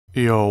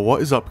Yo,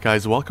 what is up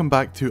guys? Welcome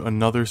back to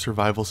another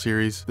survival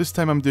series. This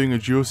time I'm doing a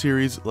duo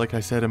series like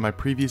I said in my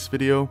previous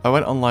video. I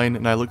went online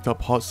and I looked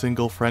up hot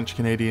single French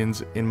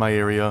Canadians in my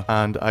area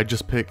and I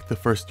just picked the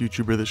first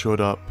YouTuber that showed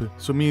up.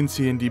 So me and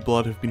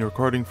CNDBlOOD have been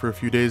recording for a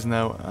few days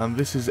now and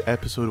this is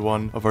episode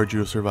 1 of our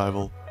duo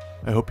survival.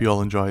 I hope you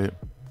all enjoy it.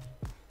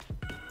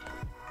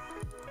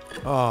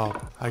 Oh,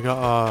 I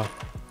got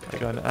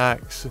an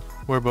axe.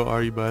 Where about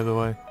are you by the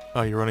way?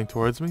 Oh, you're running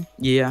towards me?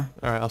 Yeah.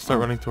 Alright, I'll start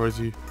running towards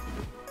you.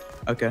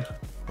 Okay.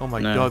 Oh my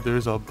god,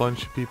 there's a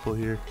bunch of people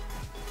here.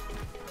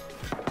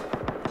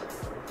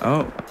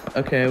 Oh,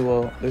 okay,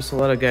 well, there's a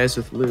lot of guys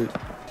with loot.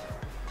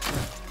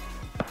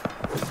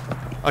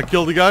 I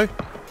killed a guy.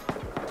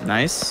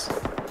 Nice.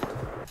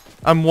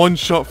 I'm one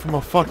shot from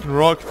a fucking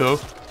rock though.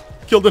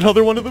 Killed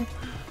another one of them.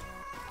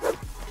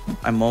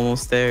 I'm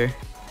almost there.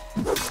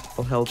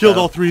 I'll help Killed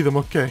out. all 3 of them,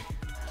 okay.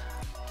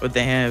 What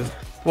they have.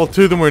 Well,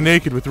 2 of them were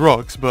naked with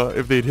rocks, but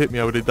if they'd hit me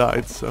I would have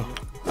died, so.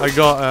 I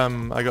got a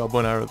bow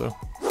and arrow though.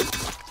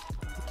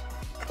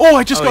 Oh,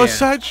 I just got a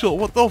satchel.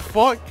 What the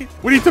fuck?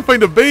 We need to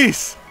find a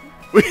base.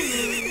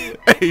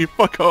 Hey,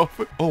 fuck off.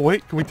 Oh,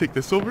 wait. Can we take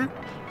this over?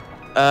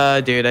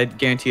 Dude, I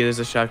guarantee you there's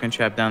a shotgun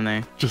trap down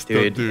there. Just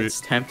dude, don't do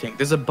it's tempting.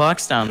 There's a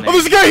box down there. Oh,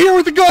 there's a guy here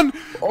with a gun.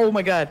 Oh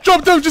my god.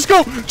 Drop down. Just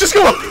go. Just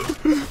go.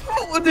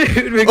 Oh,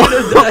 dude, we're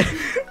gonna die.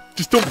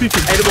 Just don't peek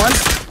him. I hit him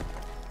once.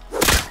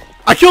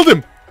 I killed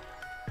him.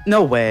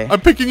 No way.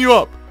 I'm picking you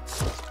up.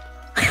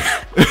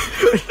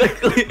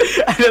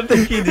 I don't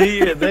think he knew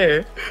you were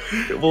there.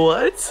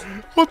 What?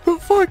 What the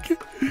fuck?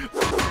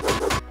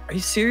 Are you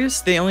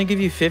serious? They only give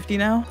you 50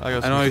 now? I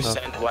don't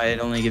understand why it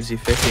only gives you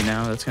 50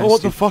 now. That's kind of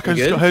what the fuck? I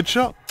just got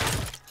headshot.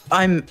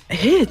 I'm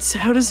hit.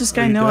 How does this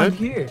guy know I'm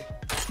here?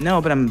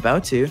 No, but I'm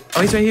about to.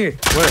 Oh, he's right here.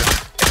 Where?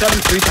 I shot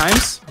him 3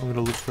 times. I'm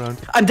gonna look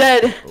around. I'm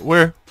dead.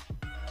 Where?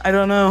 I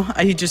don't know.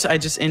 I just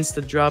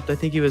insta dropped. I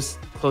think he was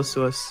close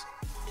to us.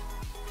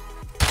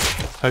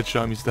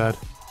 Headshot him. He's dead.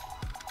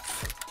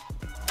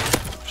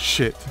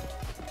 Shit.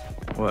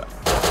 What?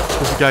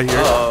 There's a guy here.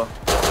 Uh-oh.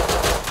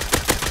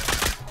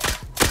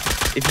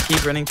 If you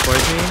keep running towards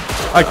me.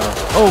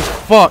 Oh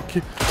fuck.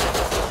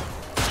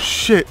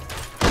 Shit.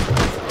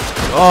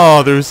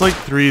 Oh, there's like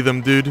 3 of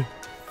them, dude.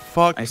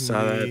 Fuck me. I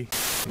saw that.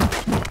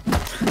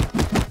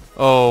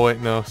 Oh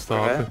wait, no,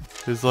 stop. Okay.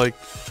 There's like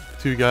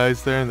 2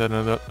 guys there and then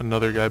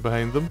another guy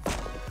behind them.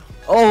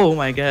 Oh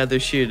my god, they're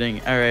shooting.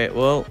 Alright,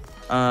 well,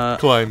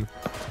 Climb.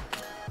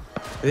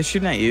 Are they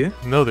shooting at you?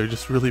 No, they're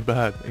just really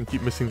bad and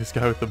keep missing this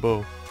guy with the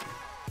bow.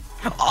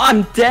 Oh,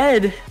 I'm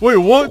dead! Wait,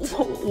 what?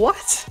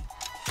 What?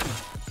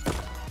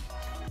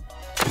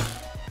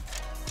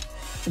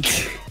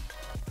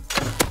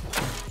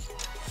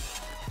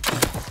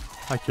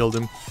 I killed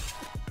him.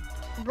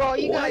 Bro,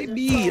 you Why guys are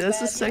me? so That's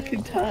the bad,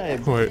 second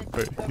time. Wait,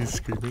 he's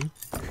screaming.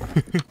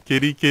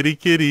 Kitty, kitty,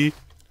 kitty.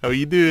 How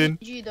you doing?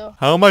 GG though.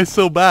 How am I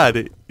so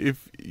bad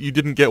if you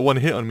didn't get 1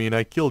 hit on me and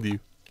I killed you?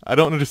 I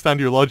don't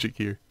understand your logic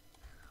here.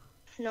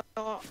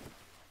 No,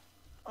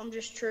 I'm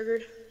just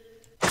triggered.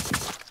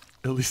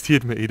 At least he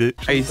admitted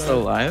it. Are you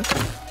still alive?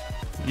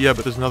 Yeah,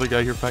 but there's another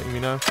guy here fighting me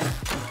now.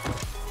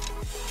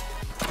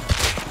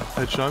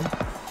 Headshot him.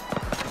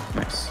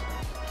 Nice.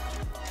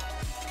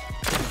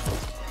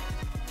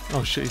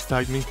 Oh shit, he's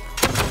tagged me.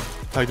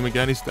 Tagged him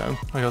again, he's down.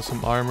 I got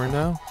some armor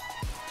now.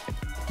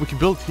 We can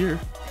build here.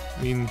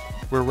 I mean,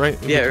 we're right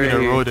in between right a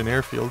here. road and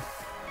airfield.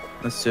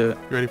 Let's do it.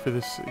 You ready for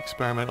this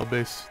experimental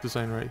base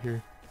design right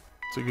here?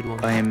 It's a good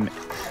one. I am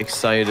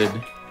excited.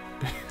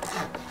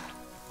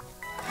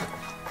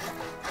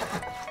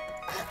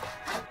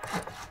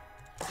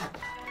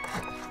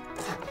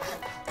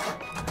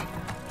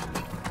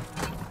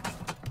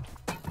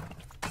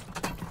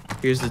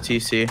 Here's the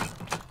TC.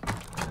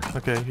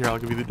 Okay, here, I'll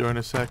give you the door in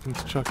a second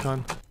to chuck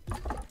on.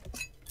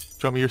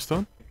 Drop me your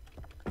stone.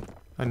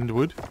 And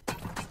wood.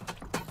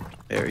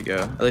 There we go.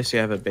 At least you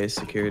have a base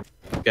secured.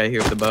 Guy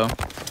here with the bow.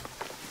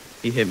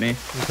 He hit me.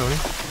 You, Tony?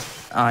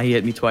 He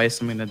hit me twice.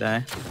 I'm gonna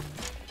die.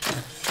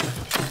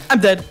 I'm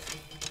dead.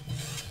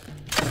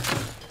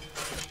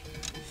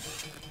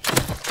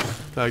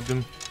 Tagged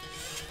him.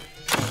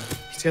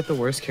 He's got the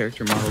worst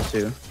character model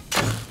too.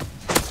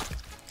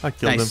 I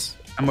killed Nice.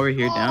 I'm over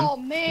here Oh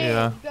down. man,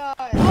 Yeah. God.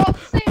 Oh,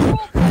 same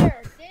role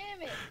player.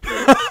 Damn it.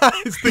 him.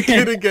 It's the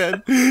kid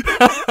again.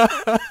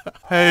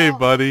 Hey,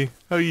 buddy.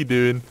 How you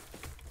doing?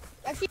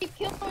 I keep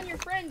killing your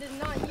friend and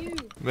not you.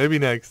 Maybe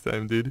next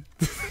time, dude.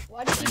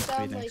 Why does he Maybe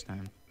sound next like?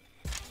 time.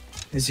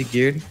 Is he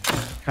geared?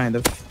 Kind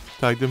of.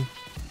 Tagged him.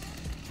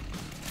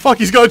 Fuck,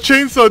 he's got a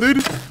chainsaw,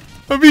 dude.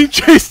 I'm being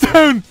chased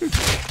down.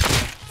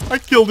 I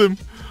killed him.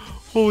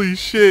 Holy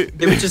shit.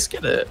 Did we just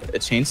get a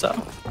chainsaw?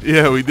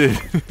 Yeah, we did.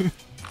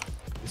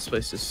 This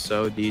place is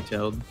so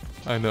detailed.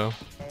 I know.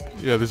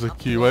 Yeah, there's a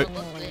queue, right?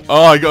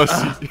 Oh, I got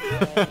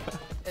a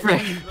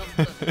Frick.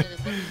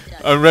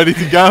 I'm ready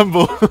to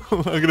gamble.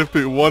 I'm gonna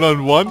put 1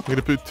 on 1. I'm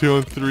gonna put 2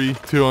 on 3,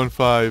 2 on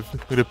 5. I'm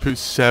gonna put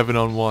 7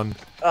 on 1.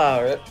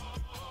 Alright.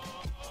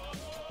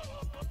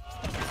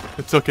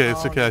 It's okay,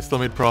 it's okay. I still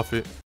made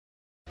profit.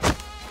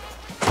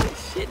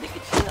 Shit,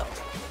 nigga, chill.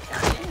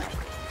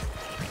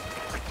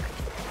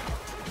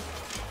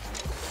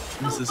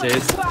 This is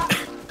his.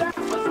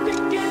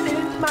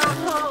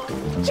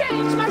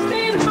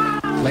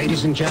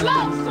 Ladies and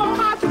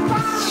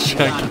gentlemen,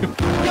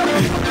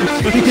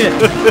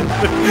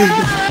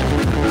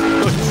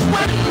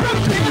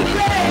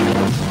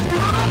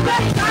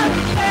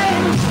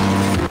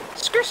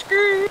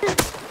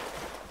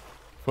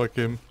 Fuck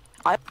him.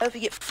 I hope you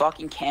get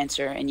fucking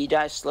cancer and you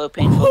die a slow,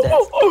 painful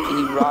death and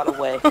you rot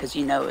away because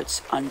you know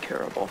it's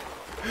uncurable.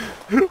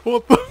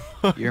 What the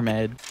fuck? You're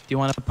mad. Do you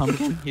want a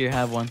pumpkin? Here,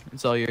 have one.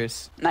 It's all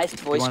yours. Nice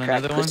voice want crack,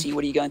 another one? pussy.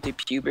 What are you going through,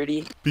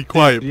 puberty? Be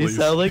quiet, You please.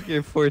 sound like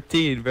you're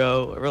 14,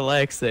 bro.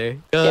 Relax there.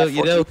 Yeah,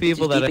 You know 14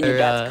 people just that deep in your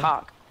dad's are.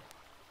 cock.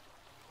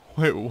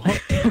 Wait,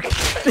 what?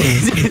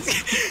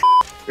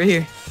 Right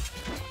here.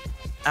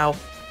 Ow.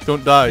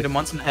 Don't die. Hit him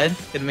once in the head.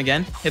 Hit him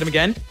again. Hit him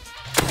again.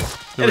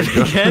 There Hit we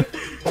him go. again.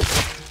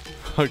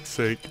 Fuck's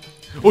sake.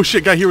 Oh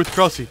shit, guy here with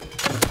Crossy.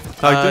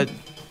 Tagged him.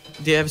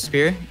 Do you have a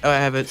spear? Oh, I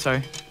have it.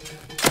 Sorry.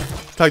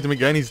 Tagged him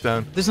again, he's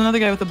down. There's another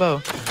guy with a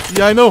bow.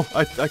 Yeah, I know.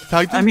 I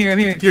tagged him. I'm here. I'm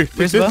here. Here,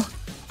 Where's take the this.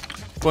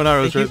 bow? One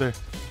arrow's Thank right you.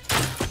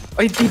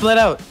 there. Oh, he bled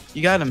out.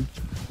 You got him.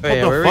 Oh,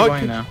 yeah, the where are fuck? we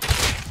going now?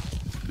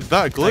 Is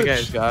that a That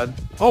guy's glitch? god.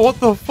 Oh, what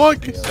the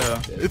fuck?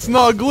 So. It's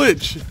not a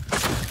glitch.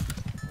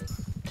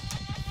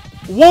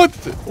 What?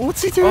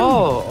 What's he doing?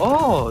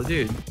 Oh,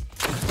 dude.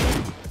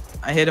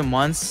 I hit him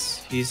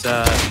once. He's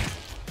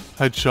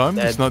Headshot him?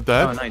 dead. He's not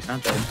dead? Oh, no, he's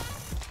not dead.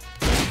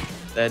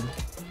 Dead.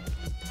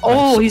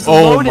 Oh, he's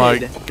Oh loaded.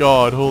 my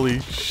god, holy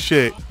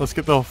shit. Let's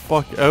get the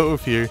fuck out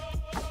of here.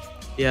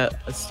 Yeah,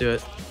 let's do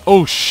it.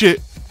 Oh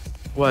shit.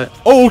 What?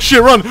 Oh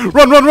shit, run!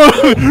 Run, run,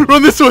 run!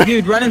 Run this way!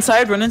 Dude, run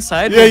inside, run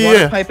inside. Yeah, We'll yeah.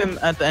 water pipe him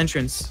at the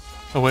entrance.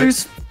 Oh wait,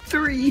 There's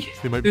 3.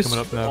 they might be There's... coming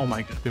up now. Oh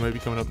my god. They might be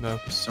coming up now.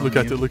 So Look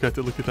at many. it, look at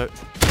it, look at that.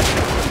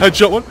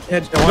 Headshot one.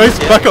 Nice,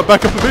 Yeah. back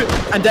up a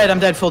bit. I'm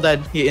dead, full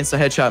dead. He insta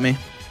headshot me.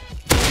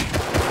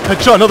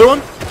 Headshot, another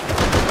one.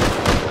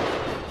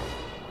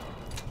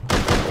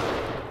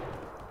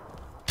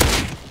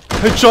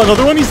 Headshot,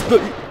 another one.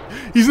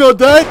 He's not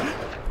dead.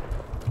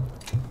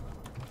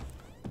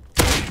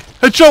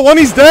 Headshot one,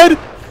 he's dead.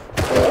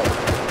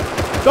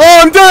 Oh,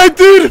 I'm dead,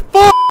 dude.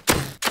 Fuck.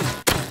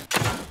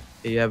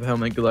 Yeah, you have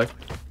helmet, good luck.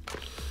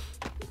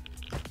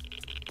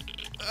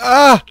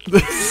 Ah.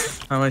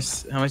 How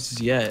much is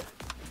he at?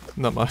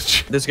 Not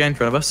much. This guy in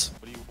front of us.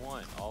 What do you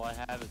want? All I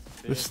have is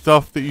The fish.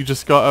 stuff that you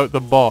just got out the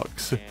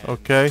box.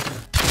 Okay.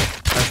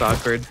 That's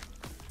awkward.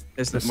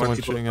 There's There's more someone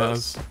people shooting with at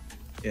us. us.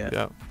 Yeah.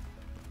 Yeah.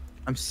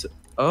 I'm so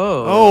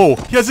Oh.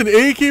 Oh, he has an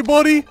AK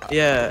body?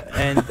 Yeah,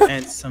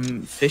 and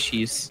some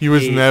fishies. He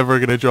was Hey, never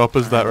gonna drop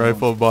us that I know.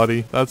 rifle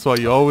body. That's why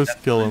you always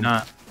kill him.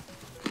 Not.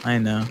 I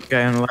know.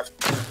 Guy on the left.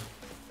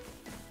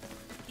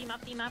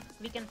 Team up,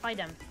 we can fight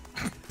them.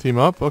 Team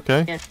up?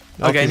 Okay. Yes.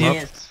 I'll Okay, team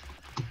here. up.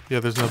 Yeah,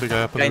 there's another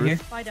guy up on Guy the in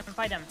roof. here.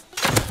 Fight them.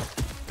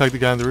 Tag the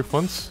guy on the roof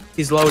once.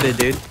 He's loaded,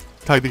 dude.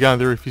 Tag the guy on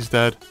the roof, he's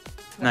dead.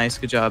 Nice,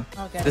 good job.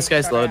 Okay. This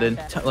guy's sorry, loaded.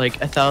 I'm dead. Like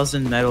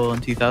 1,000 metal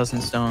and 2,000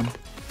 stone.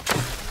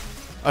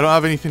 I don't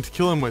have anything to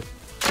kill him with.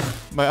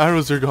 My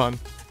arrows are gone.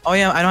 Oh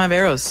yeah, I don't have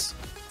arrows.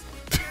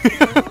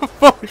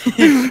 Fuck.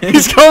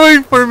 He's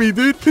coming for me,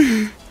 dude.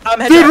 Dude, I'm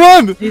headshot.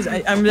 run!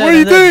 I'm dead. What are you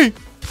I'm dead. doing?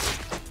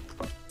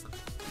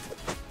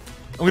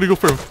 I'm gonna go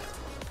for him.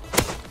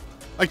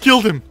 I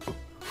killed him.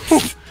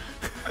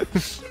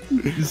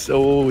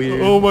 So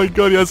weird. Oh my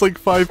god, he has like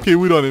 5k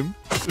wood on him.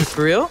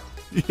 For real?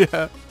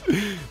 Yeah.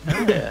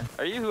 Yeah.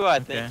 Are you who I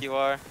think Okay. you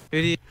are?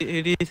 Who do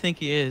you think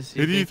he is?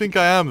 Who do you think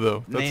I am,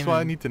 though? That's Name what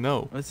I him. need to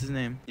know. What's his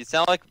name? You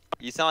sound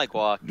like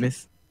Walk.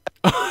 Miss.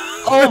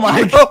 Oh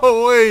my god.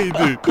 No way,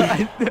 dude.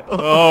 I know.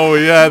 Oh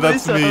yeah,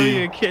 that's Oh, me.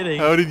 you're kidding.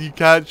 How did you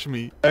catch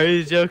me? Are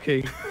you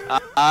joking?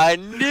 I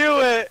knew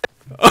it.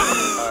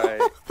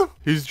 Alright.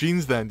 Who's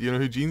Jeans then? Do you know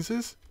who Jeans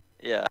is?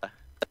 Yeah.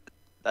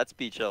 That's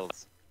Beach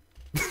Hills.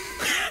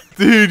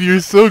 Dude, you're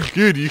so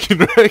good. You can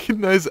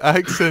recognize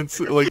accents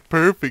like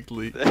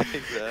perfectly. Thanks,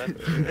 man.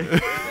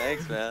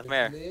 Thanks, man. Come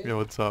here. Yeah,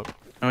 what's up?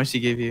 How much he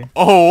give you?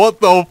 Oh, what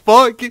the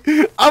fuck?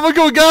 I'ma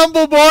go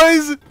gamble,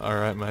 boys!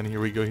 Alright, man, here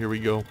we go, here we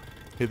go.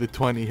 Hit the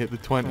 20, hit the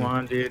 20. Come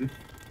on, dude.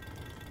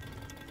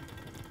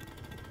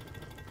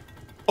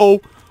 Oh,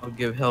 I'll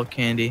give hell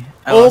candy.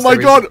 I oh lost my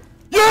everything. god!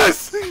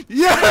 Yes!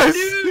 Yes!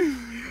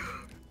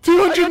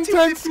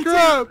 210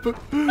 scrap!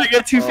 I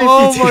got 252.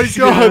 Oh my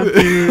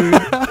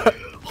god!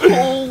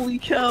 Holy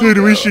cow. Dude,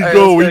 we should Alright,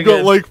 go. let's We got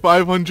again. like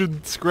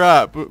 500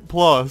 scrap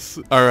plus.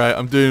 Alright,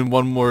 I'm doing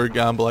one more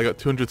gamble. I got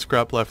 200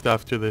 scrap left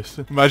after this.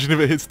 Imagine if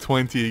it hits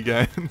 20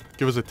 again.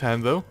 Give us a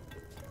 10 though.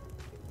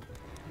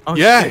 Oh,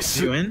 Yes!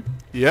 shit, you win?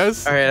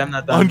 Yes? Alright, I'm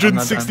not done. I'm not done.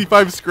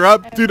 165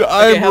 scrap? Dude,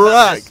 I'm how about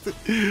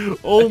racked.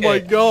 Oh my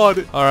Okay. god.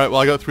 Alright, well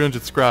I got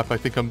 300 scrap. I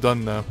think I'm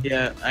done now.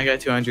 Yeah, I got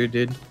 200,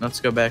 dude. Let's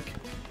go back.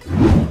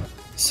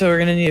 So we're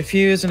gonna need a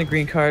fuse and a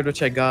green card,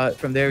 which I got.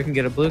 From there we can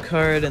get a blue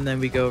card, and then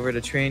we go over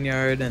to train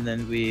yard, and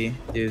then we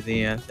do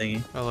the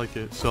thingy. I like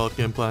it. Solid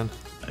game plan.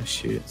 Oh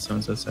shoot,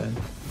 someone's outside.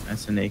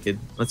 That's a naked.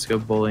 Let's go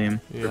bully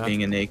him for Yeah.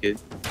 being a naked.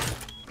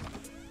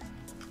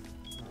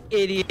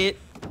 Idiot.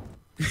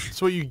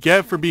 That's what you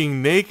get for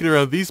being naked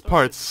around these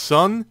parts,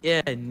 son.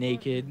 Yeah,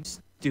 naked.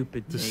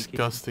 stupid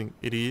Disgusting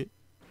idiot.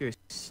 naked. You're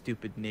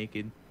stupid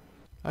naked.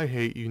 I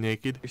hate you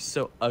naked. You're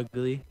so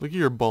ugly. Look at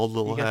your bald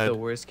little You got head. the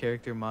worst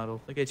character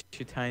model. Look at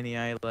your tiny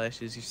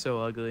eyelashes. You're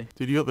so ugly.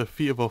 Dude, you got the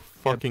feet of a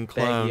fucking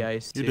clown. baggy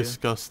eyes, You're too.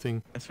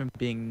 disgusting. That's from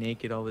being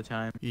naked all the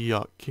time.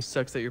 Yuck. It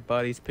sucks that your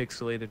body's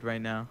pixelated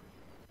right now.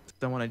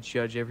 I want to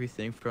judge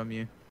everything from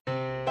you.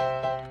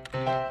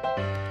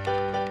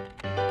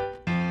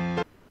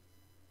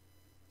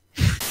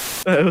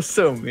 That was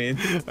so mean.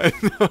 I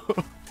know.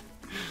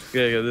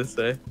 Gotta go this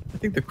way. I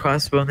think the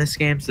crossbow in this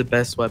game's the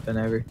best weapon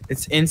ever.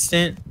 It's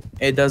instant.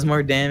 It does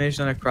more damage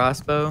than a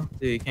crossbow.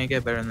 Dude, you can't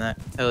get better than that.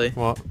 Tell you.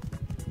 What?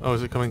 Oh,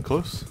 is it coming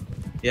close?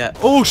 Yeah.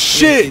 Oh See,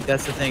 shit!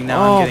 that's the thing.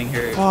 Now I'm getting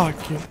hurt.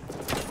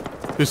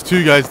 Fuck. There's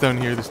 2 guys down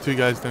here. There's 2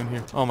 guys down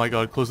here. Oh my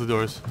god, close the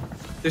doors.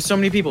 There's so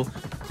many people.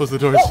 Close the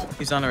doors.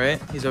 He's on the right.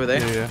 He's over there.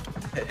 Yeah,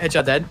 yeah.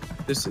 Headshot dead.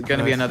 There's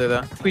gonna be Nice. another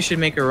though. We should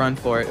make a run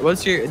for it.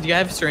 What's your? Do you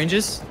have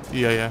syringes?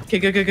 Yeah, yeah. Okay,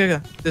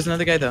 go. There's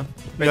another guy though.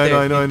 Right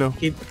Yeah, there. I know.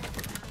 Keep.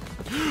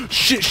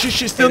 Shit.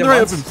 Stay on Hit the him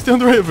right of him. once. Stay on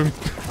the right of him.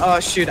 Oh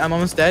shoot! I'm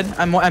almost dead.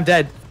 I'm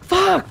dead.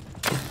 Fuck!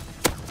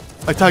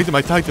 I tagged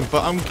him,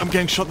 but I'm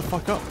getting shot the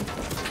fuck up.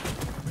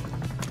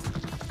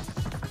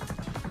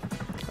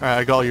 Alright,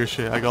 I got all your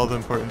shit. I got all the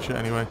important shit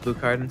anyway. Blue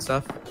card and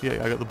stuff.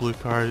 Yeah, I got the blue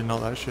card and all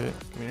that shit.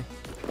 Come here.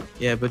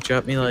 Yeah, but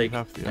drop me like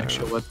have the an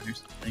extra arrow. weapon or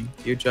something.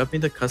 You drop me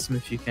the custom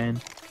if you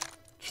can.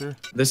 Sure.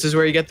 This is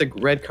where you get the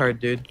red card,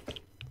 dude.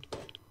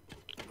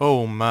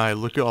 Oh my,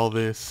 look at all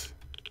this.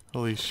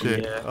 Holy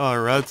shit. Yeah. Oh,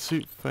 rad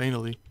suit,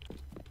 finally.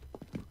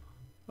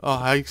 Oh,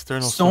 high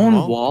external Stone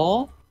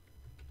wall?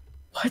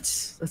 What?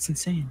 That's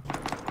insane.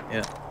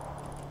 Yeah.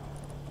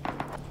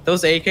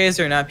 Those AKs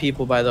are not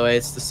people, by the way.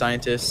 It's the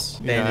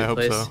scientists. Yeah, I bandit hope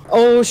place. so.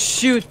 Oh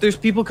shoot! There's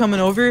people coming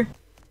over.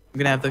 I'm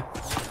gonna have the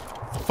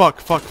Fuck.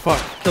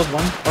 killed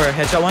one or a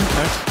headshot one.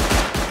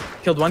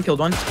 Nice. Killed one.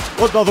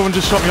 What? The other one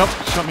just shot me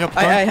up.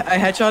 I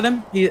headshot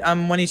him.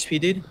 I'm 1 HP,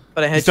 dude.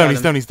 But I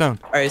headshot He's down.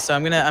 All right, so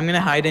I'm gonna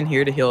hide in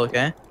here to heal.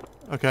 Okay.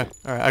 Okay.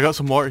 Alright, I got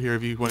some water here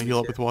if you want to heal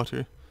up with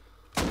water.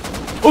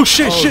 Oh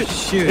shit.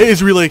 Shoot. It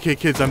is real AK,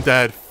 kids. I'm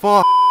dead.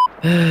 Fuck.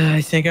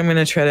 I think I'm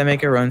gonna try to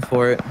make a run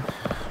for it.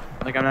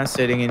 Like, I'm not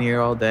sitting in here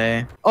all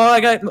day. Oh, I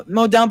got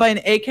mowed down by an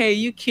AK. Are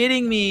you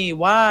kidding me?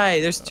 Why?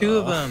 There's 2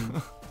 of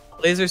them.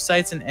 Laser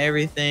sights and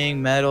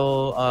everything.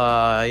 Metal.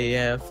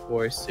 Yeah, of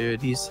course,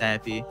 dude. He's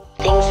happy.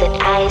 Things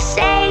that I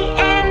say